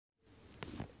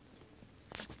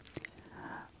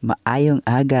Maayong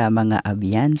aga mga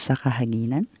abyan sa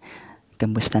kahaginan.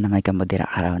 Kamusta naman kamo dira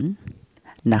karon?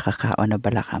 Nakakaon na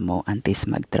bala kamo antes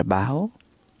magtrabaho?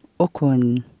 O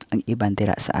kung ang ibang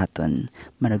dira sa aton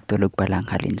managtulog pa lang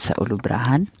halin sa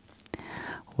ulubrahan?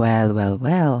 Well,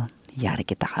 yari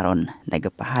kita karon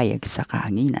nagapahayag sa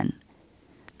kahanginan.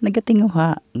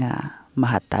 Nagatinguha nga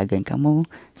mahatagan kamo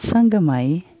sang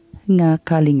gamay nga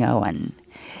kalingawan.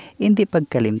 Hindi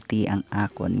pagkalimti ang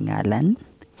akon ngalan,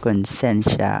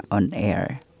 konsensya on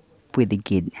air, pwede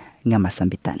gid nga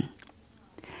masambitan.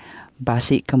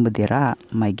 Basi kamo dira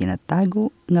may ginatago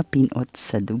nga pinot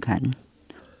sa dughan,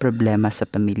 problema sa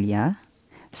pamilya,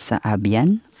 sa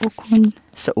abyan o kun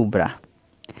sa obra.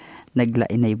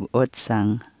 Naglain na buot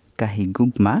sang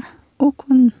kahigugma o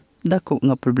kun dako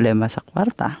nga problema sa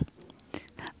kwarta.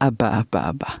 Aba.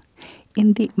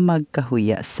 Hindi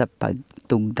magkahuya sa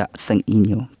pagtugda sang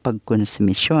inyo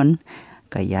pagkonsumisyon,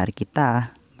 kayar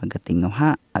kita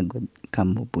magatinguha agud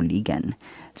kamubuligan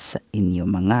sa inyo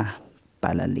mga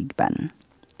palaligban.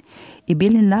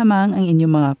 Ibilin lamang ang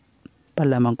inyong mga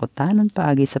palamangkutanon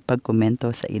paagi sa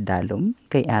pagkomento sa idalom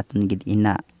kay aton gid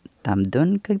ina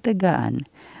tamdon kag tagaan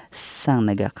sang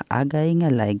nagakaagay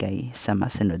nga laygay sa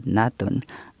masunod naton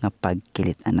nga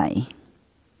pagkilit-anay.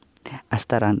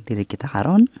 Hasta rang dili kita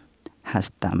karon,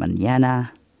 hasta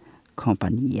mañana,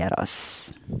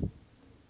 compañeros.